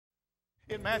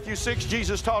In Matthew 6,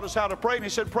 Jesus taught us how to pray, and He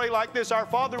said, pray like this: Our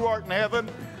Father who art in heaven,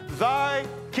 Thy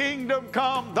kingdom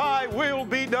come, Thy will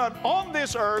be done on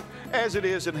this earth as it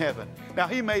is in heaven. Now,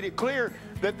 He made it clear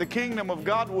that the kingdom of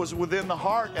God was within the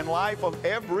heart and life of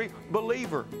every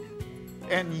believer.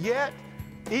 And yet,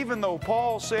 even though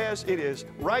Paul says it is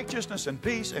righteousness and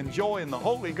peace and joy in the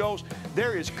Holy Ghost,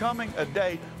 there is coming a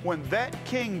day when that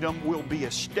kingdom will be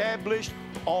established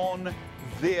on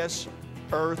this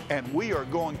earth, and we are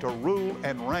going to rule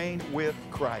and reign with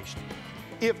Christ.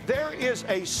 If there is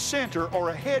a center or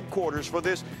a headquarters for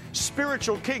this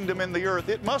spiritual kingdom in the earth,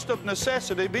 it must of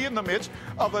necessity be in the midst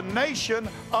of a nation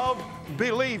of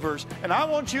believers. And I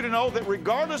want you to know that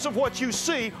regardless of what you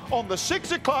see on the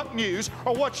 6 o'clock news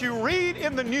or what you read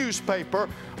in the newspaper,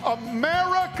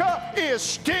 America is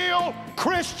still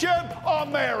Christian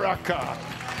America.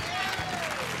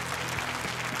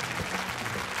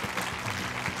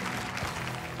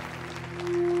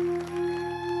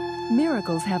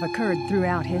 Miracles have occurred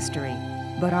throughout history,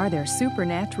 but are there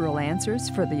supernatural answers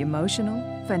for the emotional,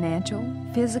 financial,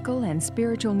 physical, and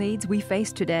spiritual needs we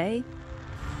face today?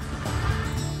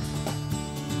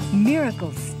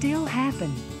 Miracles still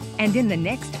happen, and in the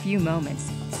next few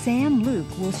moments, Sam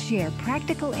Luke will share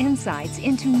practical insights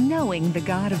into knowing the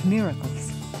God of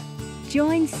miracles.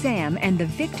 Join Sam and the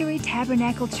Victory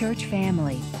Tabernacle Church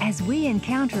family as we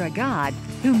encounter a God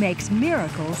who makes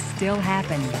miracles still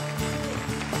happen.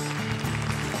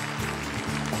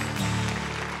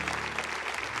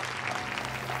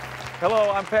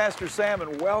 Hello, I'm Pastor Sam,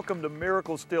 and welcome to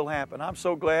Miracles Still Happen. I'm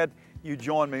so glad you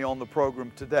joined me on the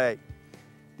program today.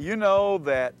 You know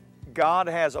that God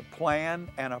has a plan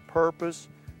and a purpose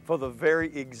for the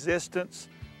very existence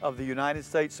of the United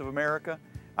States of America.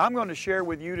 I'm going to share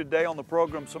with you today on the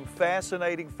program some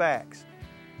fascinating facts.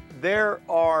 There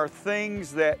are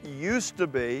things that used to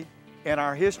be in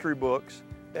our history books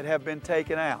that have been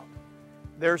taken out.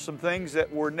 There are some things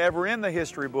that were never in the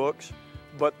history books,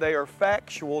 but they are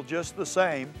factual just the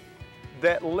same,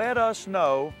 that let us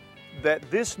know that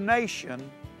this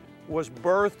nation was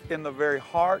birthed in the very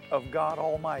heart of God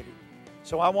Almighty.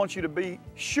 So I want you to be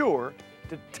sure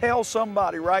to tell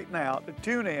somebody right now to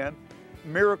tune in.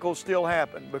 Miracles still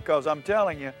happen, because I'm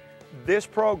telling you, this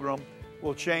program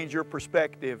will change your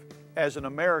perspective as an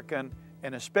American,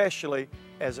 and especially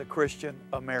as a Christian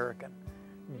American.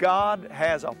 God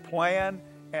has a plan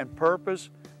and purpose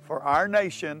for our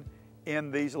nation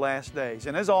in these last days.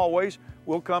 And as always,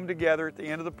 we'll come together at the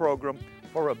end of the program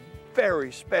for a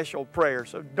very special prayer,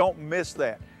 so don't miss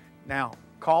that. Now,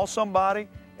 call somebody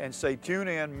and say, tune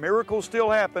in. Miracles Still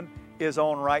Happen is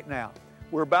on right now.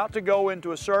 We're about to go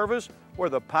into a service where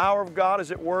the power of God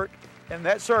is at work, and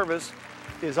that service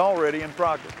is already in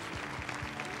progress.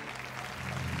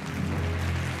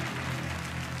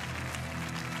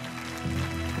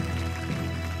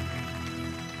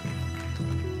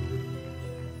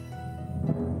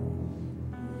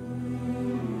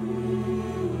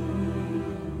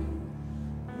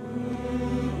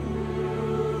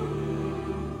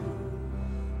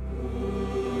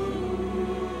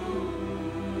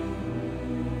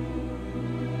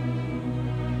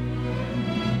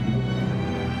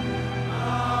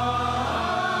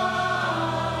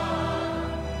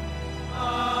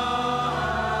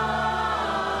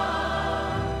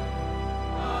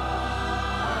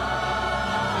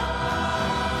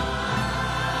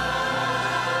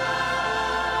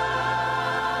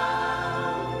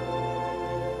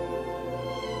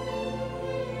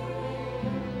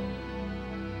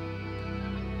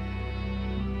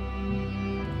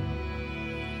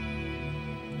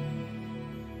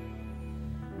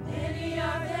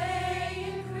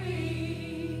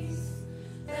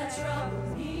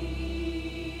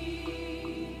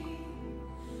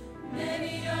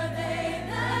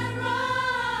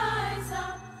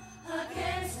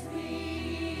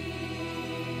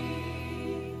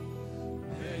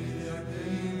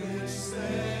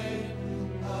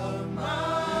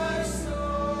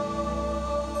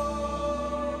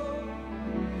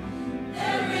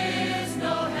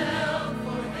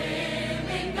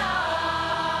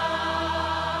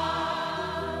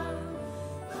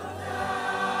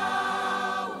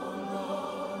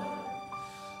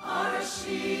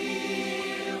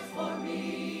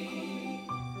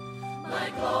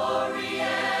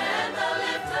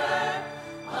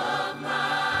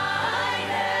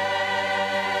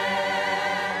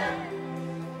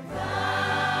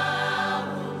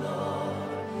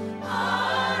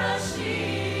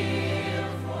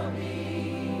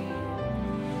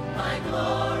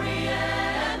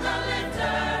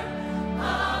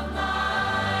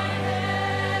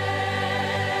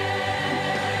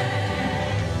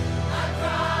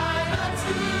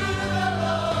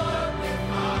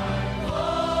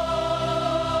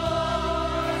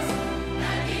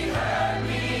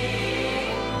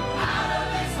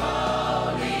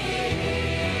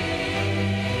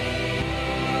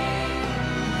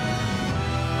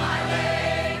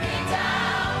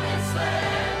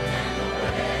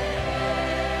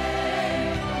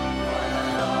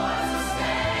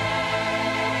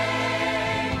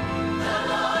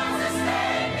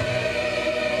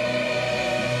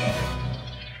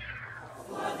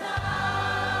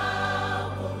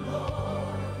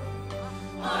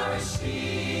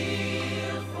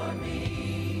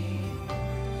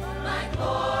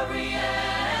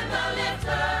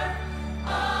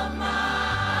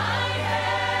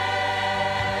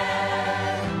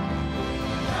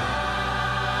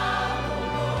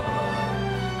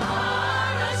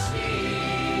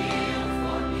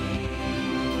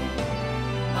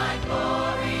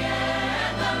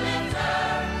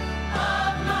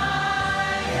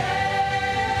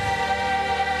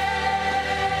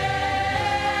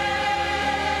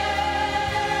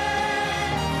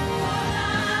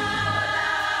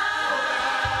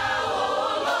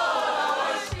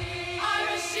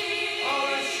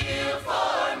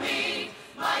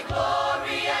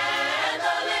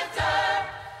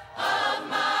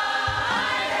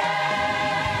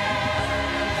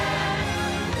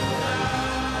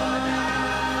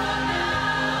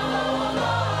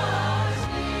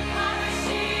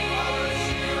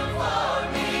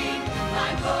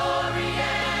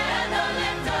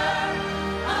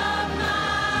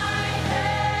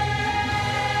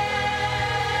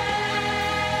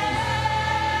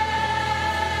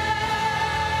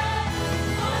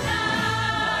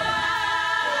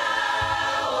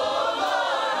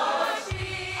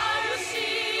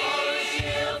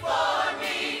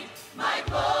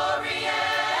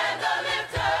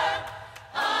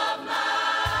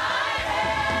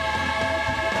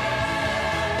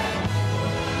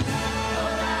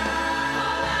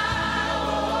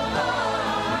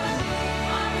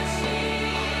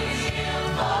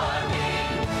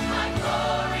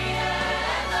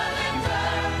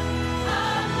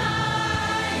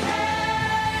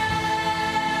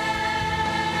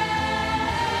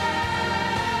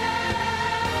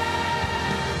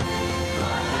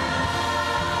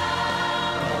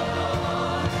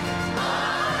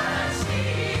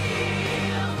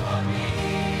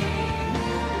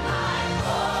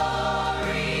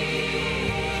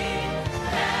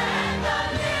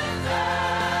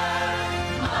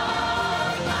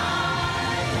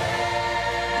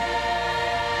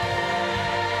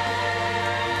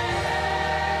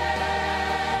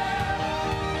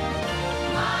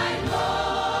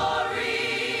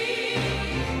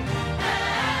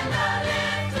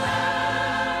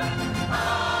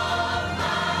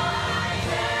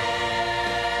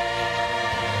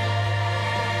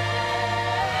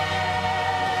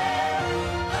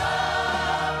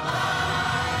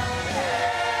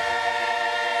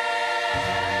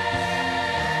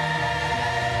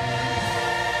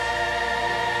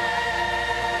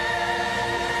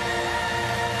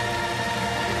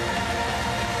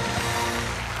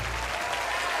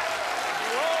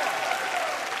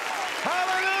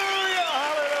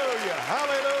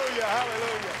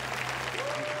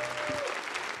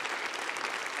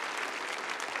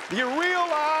 Do you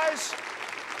realize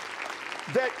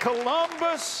that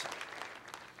Columbus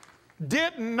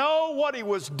didn't know what he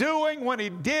was doing when he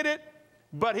did it,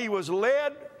 but he was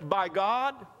led by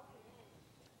God?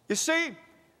 You see,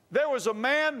 there was a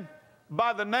man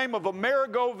by the name of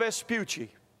Amerigo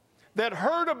Vespucci that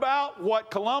heard about what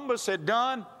Columbus had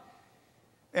done,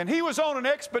 and he was on an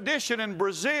expedition in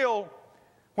Brazil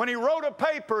when he wrote a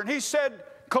paper, and he said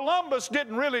Columbus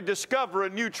didn't really discover a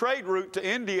new trade route to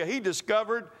India. He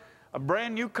discovered a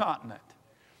brand new continent.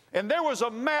 And there was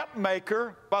a map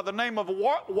maker by the name of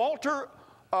Martin Waltzmiller.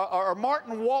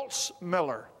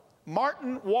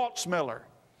 Martin Waltzmiller.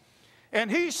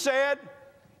 And he said,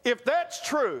 if that's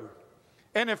true,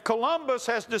 and if Columbus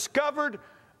has discovered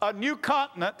a new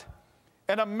continent,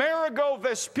 and Amerigo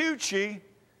Vespucci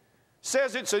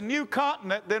says it's a new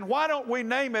continent, then why don't we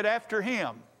name it after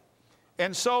him?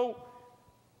 And so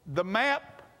the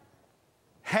map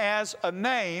has a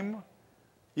name.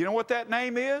 You know what that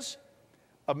name is?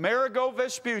 Amerigo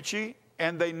Vespucci,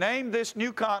 and they named this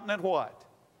new continent what?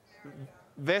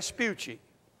 Vespucci.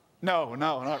 No,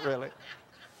 not really.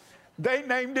 They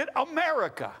named it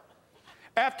America,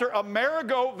 after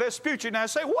Amerigo Vespucci. Now I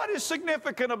say, what is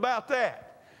significant about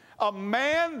that? A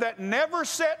man that never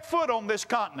set foot on this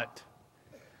continent,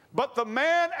 but the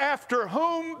man after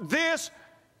whom this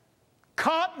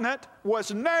continent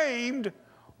was named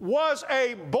was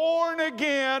a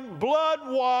born-again,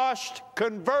 blood-washed,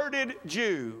 converted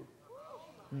Jew.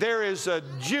 There is a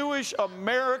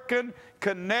Jewish-American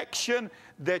connection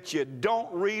that you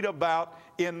don't read about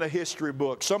in the history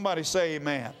book. Somebody say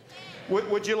amen.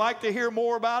 Would you like to hear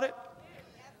more about it?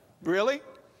 Really?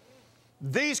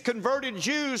 These converted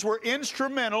Jews were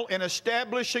instrumental in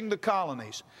establishing the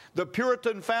colonies. The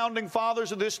Puritan founding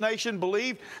fathers of this nation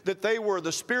believed that they were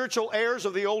the spiritual heirs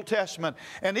of the Old Testament.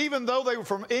 And even though they were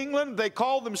from England, they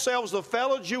called themselves the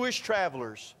fellow Jewish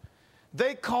travelers.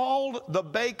 They called the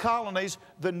Bay Colonies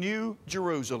the New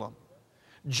Jerusalem.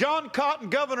 John Cotton,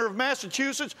 governor of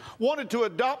Massachusetts, wanted to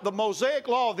adopt the Mosaic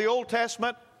law of the Old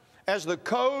Testament as the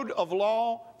code of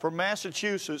law for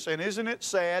Massachusetts. And isn't it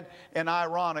sad and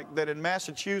ironic that in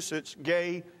Massachusetts,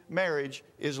 gay marriage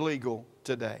is legal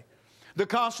today? The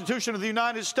Constitution of the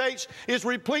United States is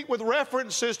replete with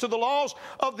references to the laws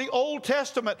of the Old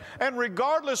Testament. And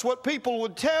regardless what people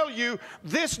would tell you,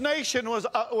 this nation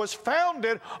was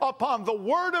founded upon the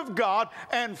Word of God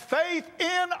and faith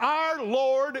in our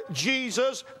Lord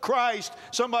Jesus Christ.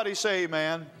 Somebody say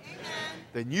amen.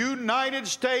 The United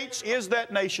States is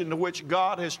that nation to which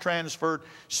God has transferred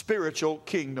spiritual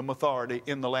kingdom authority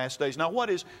in the last days. Now, what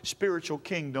is spiritual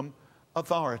kingdom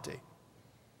authority?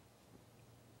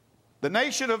 The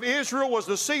nation of Israel was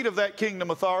the seat of that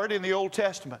kingdom authority in the Old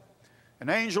Testament. An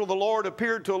angel of the Lord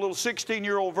appeared to a little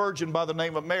 16-year-old virgin by the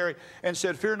name of Mary and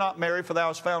said, "Fear not, Mary, for thou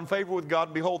hast found favor with God.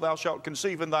 And behold, thou shalt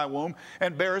conceive in thy womb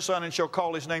and bear a son, and shall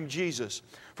call his name Jesus.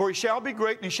 For he shall be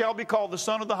great, and he shall be called the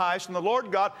Son of the Highest. And the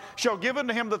Lord God shall give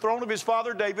unto him the throne of his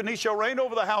father David, and he shall reign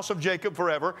over the house of Jacob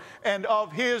forever, and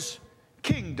of his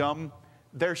kingdom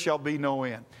there shall be no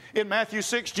end." In Matthew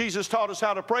 6, Jesus taught us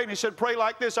how to pray, and he said, "Pray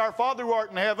like this: Our Father who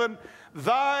art in heaven,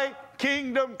 thy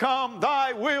kingdom come,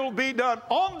 thy will be done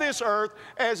on this earth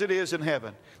as it is in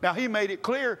heaven." Now, he made it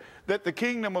clear that the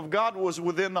kingdom of God was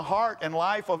within the heart and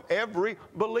life of every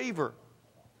believer.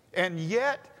 And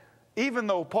yet, even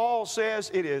though Paul says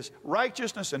it is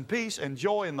righteousness and peace and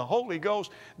joy in the Holy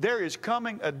Ghost, there is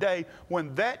coming a day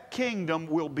when that kingdom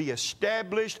will be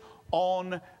established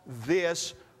on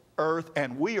this earth,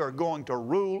 and we are going to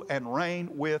rule and reign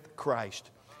with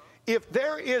Christ. If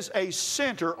there is a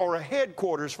center or a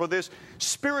headquarters for this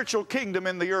spiritual kingdom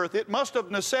in the earth, it must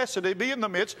of necessity be in the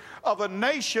midst of a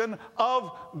nation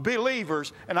of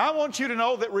believers. And I want you to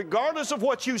know that regardless of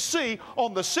what you see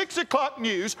on the 6 o'clock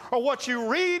news or what you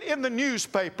read in the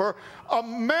newspaper,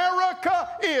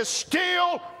 America is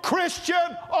still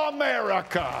Christian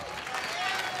America.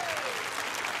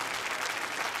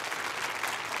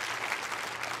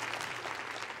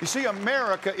 You see,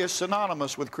 America is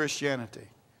synonymous with Christianity.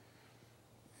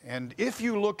 And if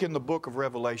you look in the book of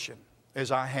Revelation,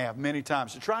 as I have many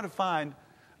times, to try to find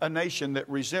a nation that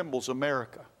resembles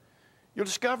America, you'll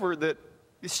discover that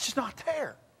it's just not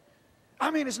there.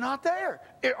 I mean, it's not there.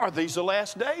 Are these the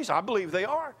last days? I believe they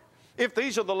are. If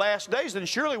these are the last days, then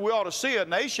surely we ought to see a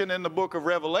nation in the book of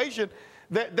Revelation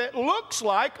that looks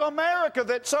like America,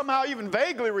 that somehow even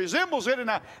vaguely resembles it,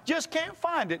 and I just can't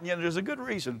find it. And yet there's a good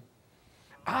reason.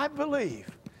 I believe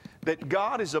that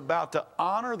God is about to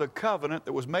honor the covenant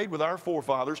that was made with our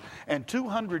forefathers and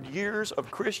 200 years of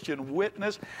Christian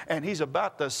witness, and He's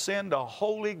about to send a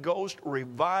Holy Ghost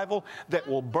revival that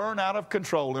will burn out of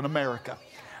control in America.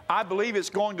 I believe it's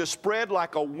going to spread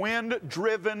like a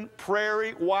wind-driven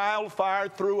prairie wildfire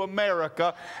through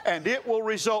America, and it will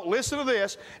result, listen to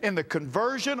this, in the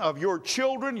conversion of your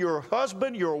children, your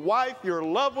husband, your wife, your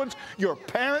loved ones, your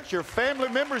parents, your family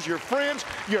members, your friends,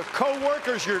 your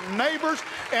co-workers, your neighbors,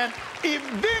 and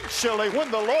eventually, when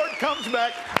the Lord comes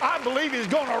back, I believe He's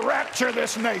going to rapture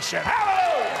this nation.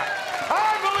 Hallelujah!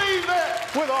 I believe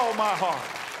that with all my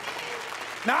heart.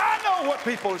 Now, I know what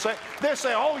people are saying. They're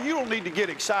saying, oh, you don't need to get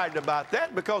excited about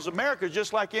that because America is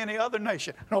just like any other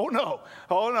nation. Oh, no.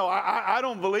 Oh, no. I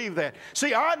don't believe that.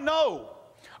 See, I know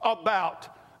about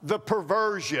the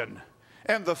perversion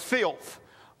and the filth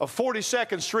of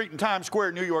 42nd Street and Times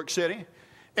Square, New York City.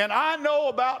 And I know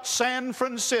about San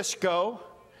Francisco.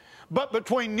 But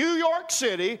between New York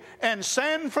City and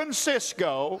San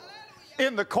Francisco,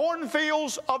 in the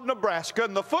cornfields of Nebraska,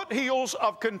 in the foothills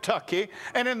of Kentucky,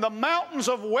 and in the mountains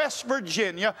of West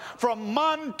Virginia, from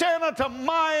Montana to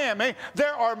Miami,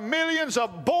 there are millions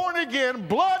of born-again,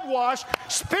 blood-washed,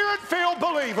 spirit-filled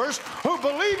believers who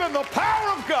believe in the power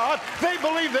of God. They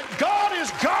believe that God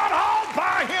is God all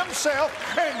by Himself,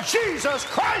 and Jesus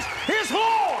Christ is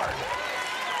Lord.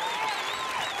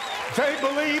 They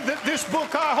believe that this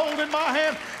book I hold in my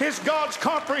hand is God's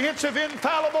comprehensive,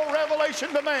 infallible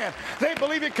revelation to man. They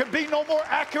believe it could be no more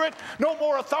accurate, no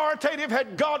more authoritative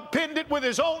had God penned it with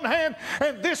His own hand.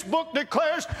 And this book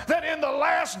declares that in the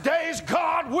last days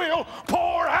God will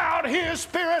pour out His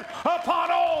Spirit upon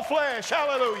all flesh.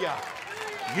 Hallelujah.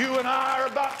 You and I are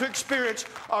about to experience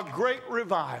a great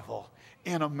revival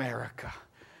in America.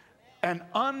 An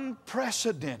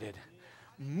unprecedented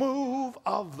move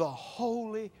of the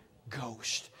Holy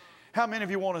Ghost. How many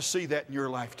of you want to see that in your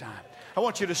lifetime? I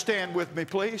want you to stand with me,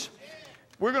 please.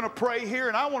 We're going to pray here,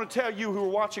 and I want to tell you who are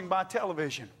watching by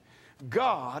television,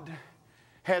 God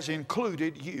has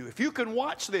included you. If you can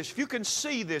watch this, if you can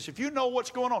see this, if you know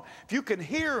what's going on, if you can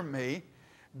hear me,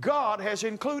 God has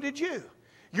included you.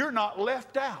 You're not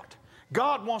left out.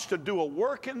 God wants to do a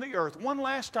work in the earth. One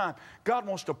last time, God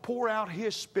wants to pour out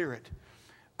His Spirit.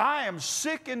 I am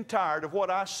sick and tired of what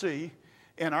I see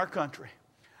in our country.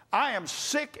 I am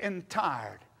sick and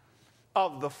tired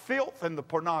of the filth and the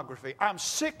pornography. I'm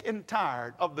sick and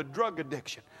tired of the drug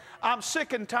addiction. I'm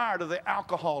sick and tired of the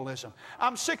alcoholism.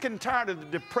 I'm sick and tired of the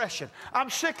depression. I'm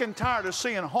sick and tired of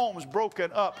seeing homes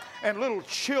broken up and little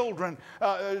children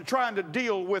trying to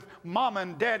deal with mom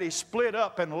and daddy split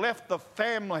up and left the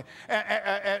family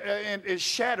and is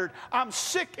shattered. I'm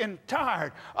sick and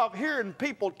tired of hearing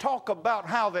people talk about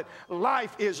how that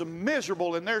life is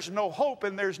miserable and there's no hope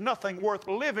and there's nothing worth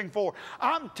living for.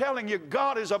 I'm telling you,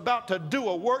 God is about to do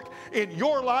a work in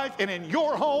your life and in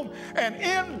your home and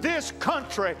in this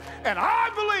country. And I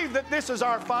believe that this is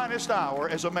our finest hour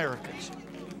as Americans.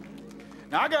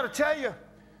 Now, I got to tell you,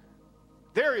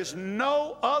 there is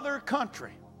no other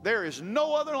country, there is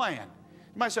no other land.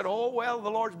 You might say, oh, well,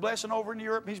 the Lord's blessing over in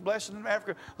Europe, He's blessing in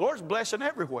Africa. The Lord's blessing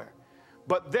everywhere.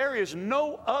 But there is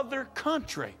no other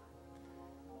country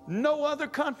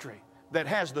that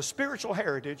has the spiritual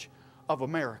heritage of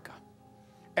America.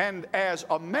 And as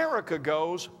America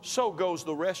goes, so goes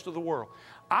the rest of the world.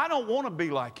 I don't want to be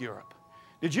like Europe.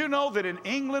 Did you know that in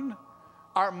England,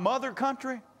 our mother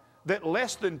country, that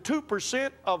less than 2%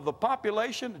 of the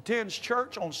population attends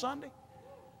church on Sunday?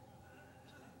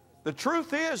 The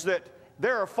truth is that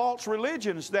there are false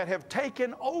religions that have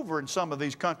taken over in some of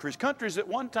these countries. Countries that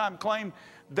one time claimed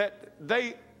that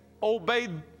they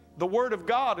obeyed the Word of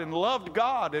God and loved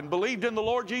God and believed in the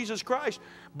Lord Jesus Christ.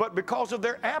 But because of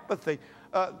their apathy,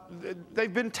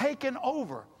 they've been taken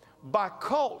over by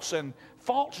cults and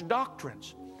false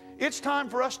doctrines. It's time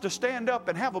for us to stand up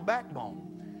and have a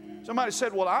backbone. Somebody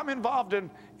said, well, I'm involved in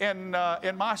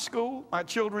my school, my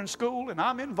children's school, and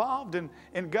I'm involved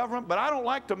in government, but I don't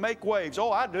like to make waves.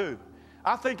 Oh, I do.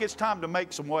 I think it's time to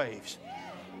make some waves.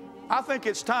 I think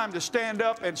it's time to stand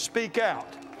up and speak out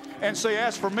and say,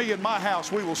 as for me and my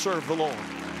house, we will serve the Lord.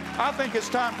 I think it's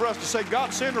time for us to say,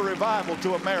 God, send a revival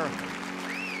to America.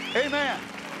 Amen.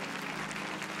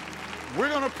 We're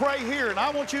going to pray here, and I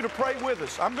want you to pray with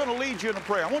us. I'm going to lead you in a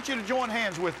prayer. I want you to join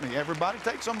hands with me, everybody.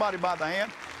 Take somebody by the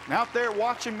hand. And out there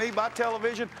watching me by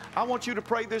television, I want you to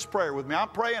pray this prayer with me. I'm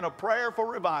praying a prayer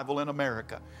for revival in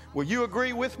America. Will you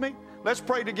agree with me? Let's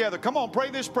pray together. Come on, pray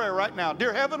this prayer right now.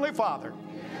 Dear Heavenly Father,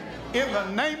 in the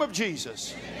name of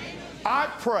Jesus, I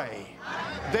pray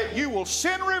that you will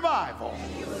send revival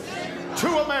to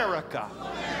America.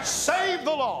 Save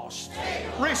the lost.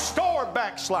 Restore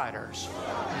backsliders.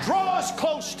 Draw us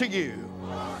close to you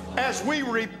as we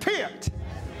repent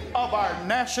of our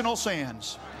national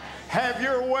sins. Have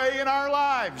your way in our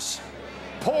lives.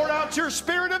 Pour out your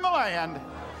Spirit in the land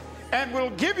and we'll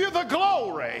give you the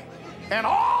glory and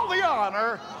all the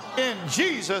honor in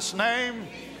Jesus' name.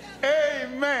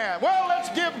 Amen. Well, let's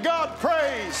give God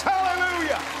praise.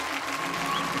 Hallelujah.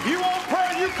 You want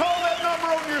prayer, you call that number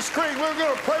on your screen. We're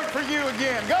going to pray for you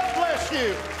again. God bless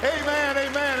you. Amen,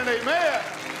 amen, and amen.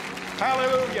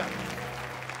 Hallelujah.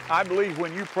 I believe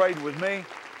when you prayed with me,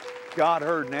 God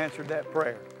heard and answered that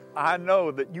prayer. I know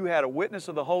that you had a witness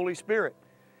of the Holy Spirit.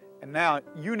 And now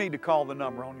you need to call the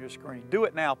number on your screen. Do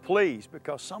it now, please,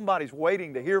 because somebody's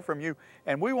waiting to hear from you.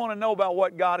 And we want to know about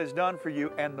what God has done for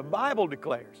you. And the Bible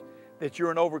declares that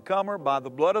you're an overcomer by the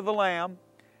blood of the Lamb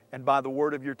and by the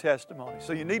word of your testimony.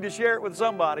 So you need to share it with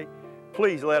somebody.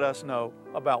 Please let us know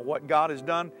about what God has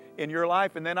done in your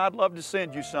life, and then I'd love to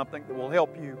send you something that will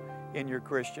help you in your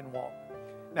Christian walk.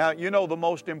 Now, you know the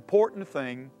most important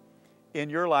thing in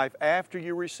your life after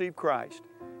you receive Christ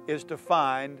is to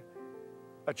find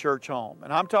a church home.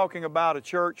 And I'm talking about a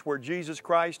church where Jesus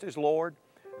Christ is Lord.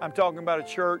 I'm talking about a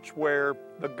church where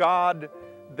the God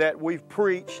that we've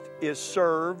preached is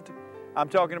served. I'm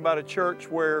talking about a church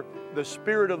where the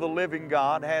Spirit of the living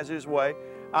God has His way.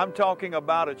 I'm talking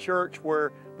about a church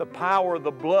where the power of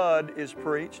the blood is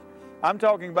preached. I'm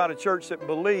talking about a church that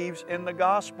believes in the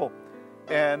gospel.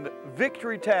 And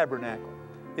Victory Tabernacle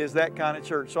is that kind of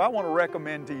church. So I want to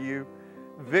recommend to you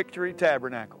Victory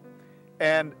Tabernacle.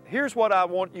 And here's what I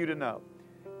want you to know.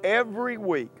 Every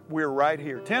week we're right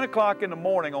here. 10 o'clock in the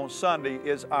morning on Sunday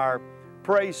is our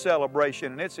praise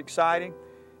celebration, and it's exciting.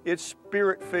 It's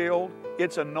Spirit-filled.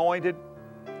 It's anointed.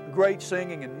 Great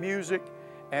singing and music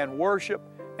and worship,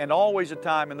 and always a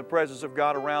time in the presence of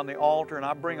God around the altar. And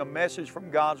I bring a message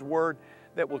from God's Word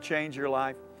that will change your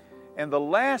life. And the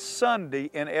last Sunday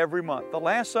in every month, the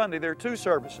last Sunday, there are two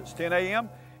services, 10 a.m.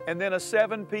 and then a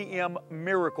 7 p.m.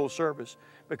 miracle service,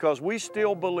 because we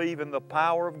still believe in the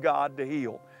power of God to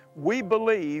heal. We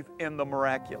believe in the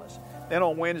miraculous. Then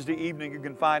on Wednesday evening, you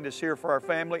can find us here for our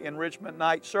family enrichment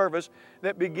night service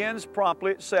that begins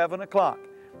promptly at 7 o'clock.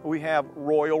 We have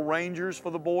Royal Rangers for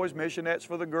the boys, missionettes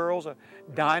for the girls, a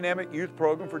dynamic youth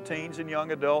program for teens and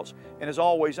young adults. And as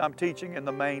always, I'm teaching in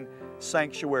the main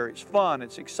sanctuary. It's fun,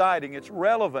 it's exciting, it's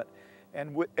relevant.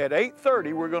 And at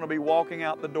 8:30, we're going to be walking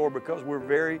out the door because we're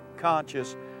very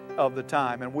conscious of the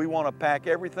time. And we want to pack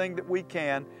everything that we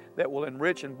can that will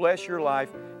enrich and bless your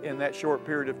life in that short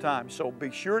period of time. So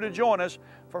be sure to join us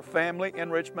for Family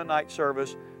Enrichment Night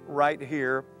service right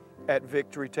here at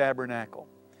Victory Tabernacle.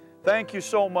 Thank you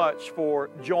so much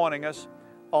for joining us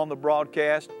on the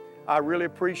broadcast. I really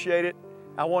appreciate it.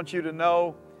 I want you to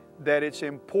know that it's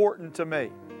important to me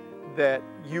that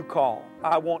you call.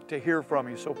 I want to hear from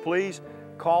you. So please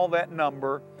call that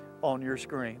number on your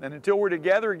screen. And until we're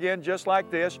together again just like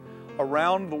this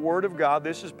around the Word of God,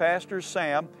 this is Pastor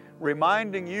Sam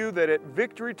reminding you that at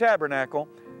Victory Tabernacle,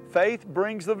 faith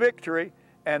brings the victory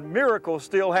and miracles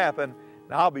still happen.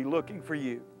 And I'll be looking for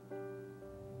you.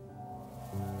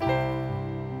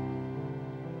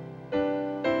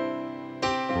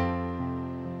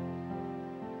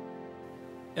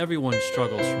 Everyone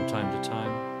struggles from time to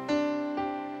time.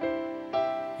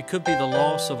 It could be the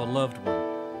loss of a loved one,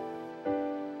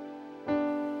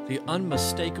 the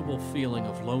unmistakable feeling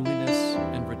of loneliness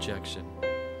and rejection.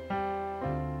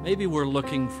 Maybe we're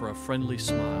looking for a friendly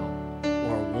smile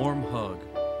or a warm hug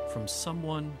from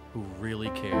someone who really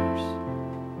cares.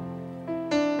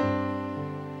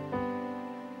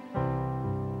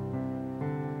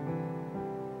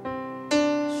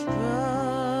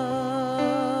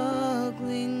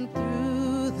 Struggling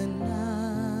through the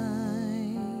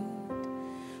night,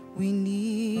 we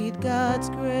need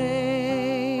God's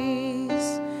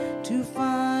grace to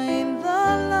find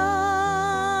the light.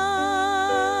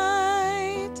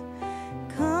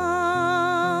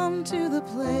 Come to the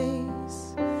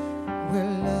place where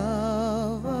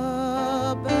love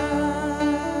abounds,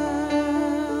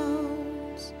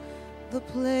 the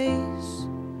place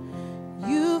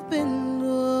you've been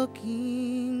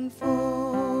looking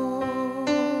for.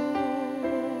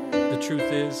 The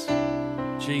truth is,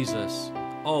 Jesus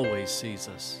always sees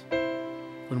us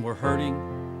when we're hurting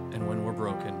and when we're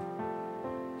broken.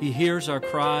 He hears our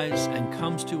cries and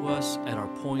comes to us at our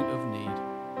point of need.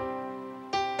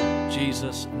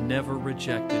 Jesus never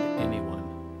rejected anyone,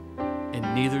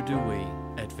 and neither do we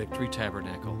at Victory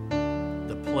Tabernacle,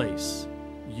 the place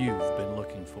you've been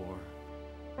looking for.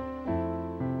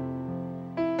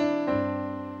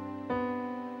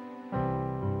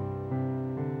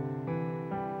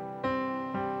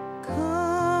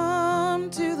 Come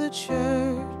to the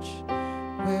church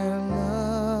where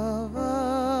love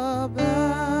abounds,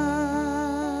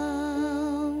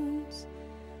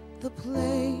 the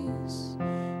place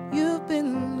you've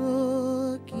been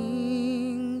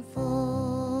looking for.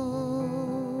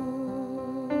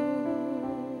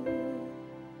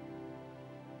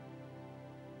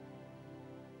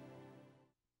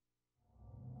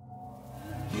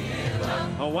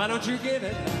 Oh, why don't you give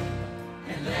it?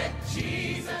 And let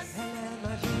Jesus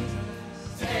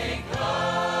take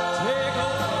over.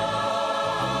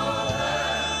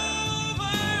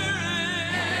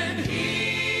 And He'll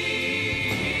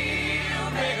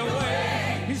make a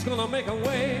way. He's gonna make a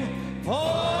way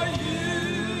for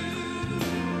you.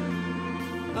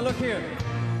 Now look here.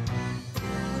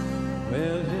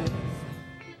 Well, if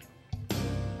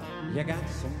you got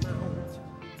some mountains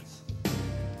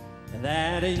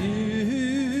that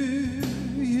you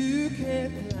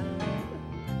can't climb,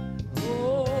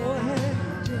 oh,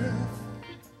 and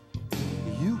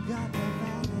if you got a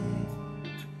valley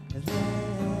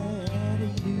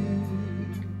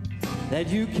that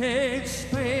you can't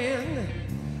span,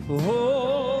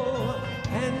 oh,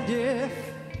 and if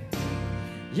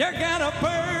you got a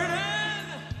burden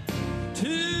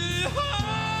too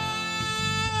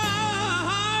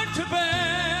hard to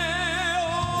bear,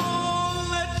 oh,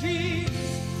 let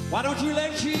Jesus, why don't you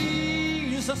let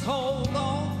Jesus hold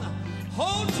on,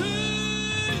 hold to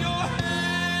your hand.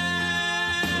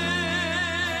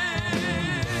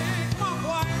 Come on,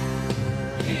 boy.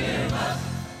 Give up.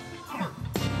 Come on.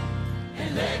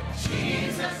 And let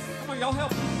Jesus Come on, y'all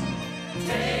help us.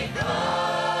 take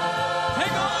over.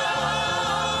 Take over.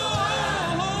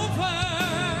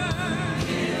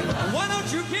 Why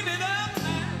don't you give it up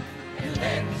And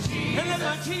let and let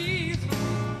my Jesus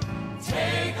Jesus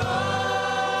take over.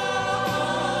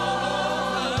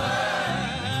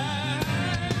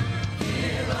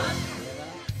 Give up.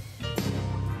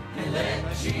 And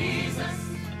let Jesus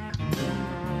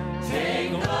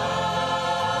take over.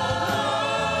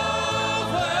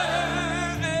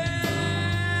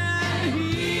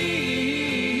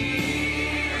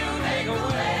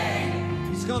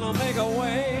 He's gonna make a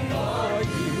way for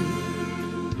you.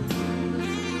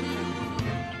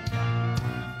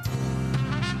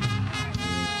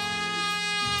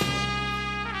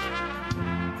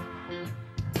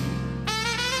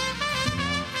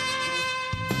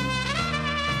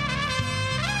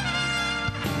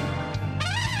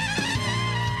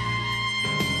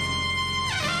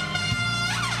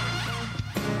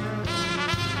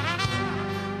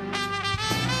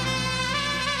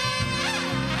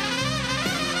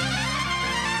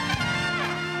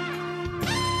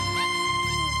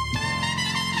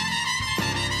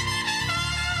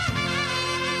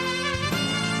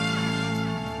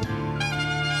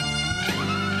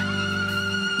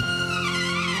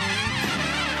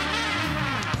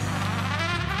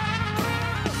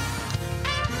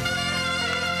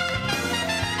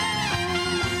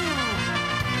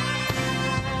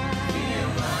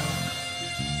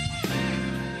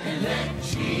 And let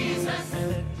Jesus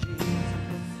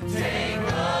take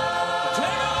over.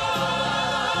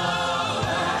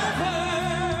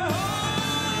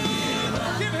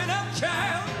 Give it up,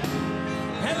 child,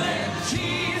 and let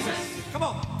Jesus, come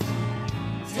on,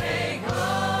 Take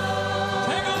over.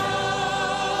 take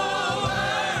over.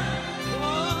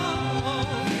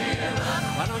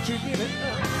 Why don't you give it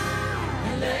up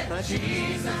And let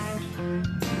Jesus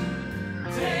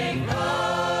take over.